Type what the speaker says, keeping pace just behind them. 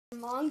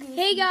Mongoose.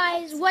 Hey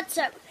guys, what's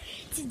up?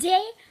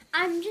 Today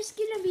I'm just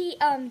gonna be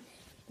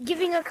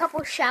giving a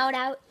couple shout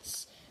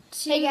outs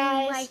to Hey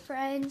guys. my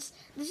friends.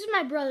 This is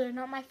my brother,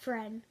 not my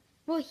friend.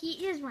 Well,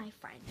 he is my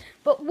friend,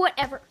 but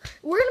whatever.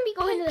 We're gonna be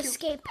going to the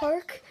skate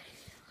park.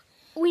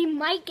 We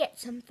might get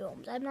some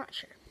films, I'm not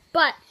sure.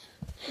 But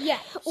yeah,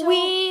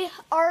 so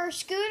Our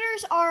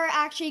scooters are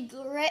actually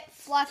Grit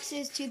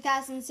Flux's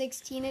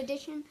 2016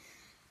 edition.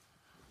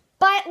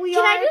 But can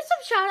I do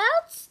some shout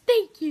outs?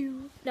 Thank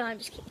you. No, I'm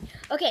just kidding.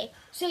 Okay,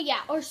 so yeah,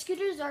 our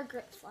scooters are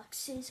Grit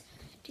Flux's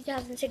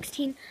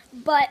 2016.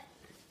 But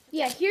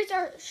yeah, here's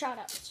our shout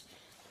outs.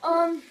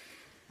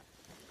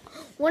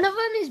 One of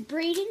them is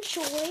Braden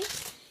Choi.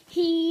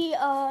 He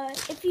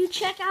if you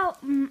check out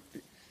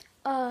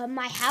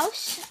my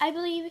house, I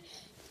believe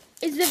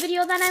is the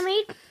video that I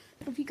made.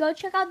 If you go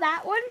check out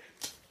that one,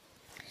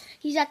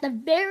 he's at the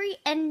very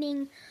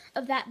ending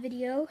of that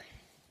video.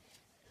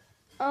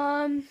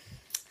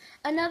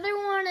 Another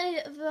one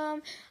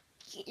of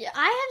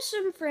I have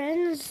some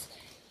friends.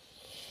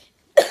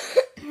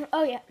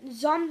 Oh yeah,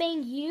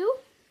 Zombang Yu.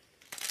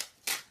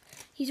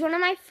 He's one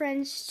of my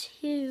friends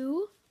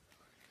too.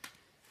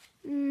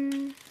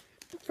 From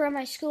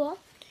my school.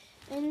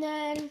 And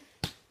then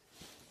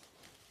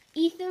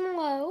Ethan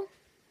Lowe,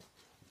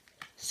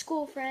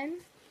 school friend.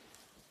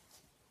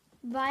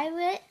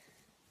 Violet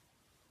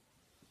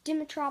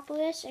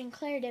Dimitropoulos and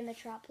Claire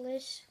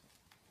Dimitropoulos,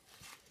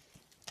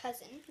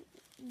 cousins.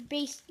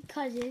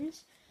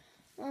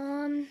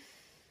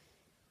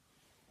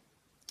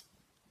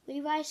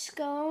 Levi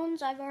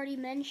Scones, I've already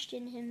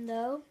mentioned him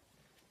though.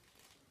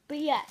 But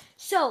yeah,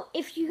 so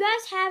if you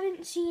guys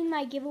haven't seen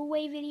my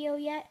giveaway video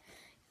yet,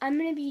 I'm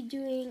going to be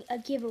doing a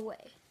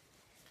giveaway.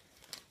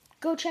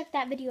 Go check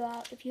that video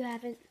out if you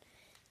haven't.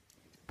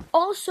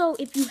 Also,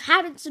 if you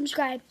haven't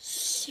subscribed,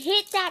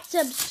 hit that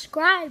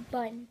subscribe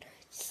button.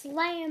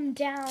 Slam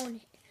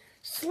down.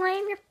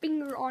 Slam your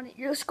finger on it.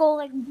 Your skull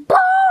like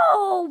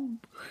boom!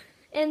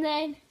 And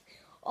then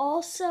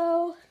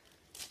also,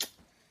 I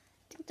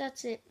think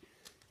that's it.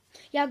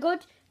 Yeah,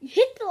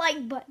 hit the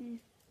like button.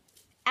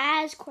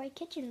 As Koi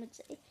Kitchen would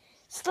say.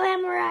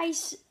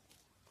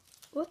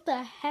 What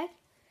the heck?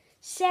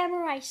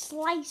 Samurai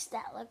slice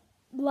that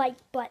like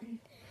button.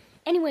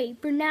 Anyway,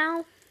 for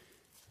now,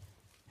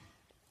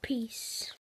 peace.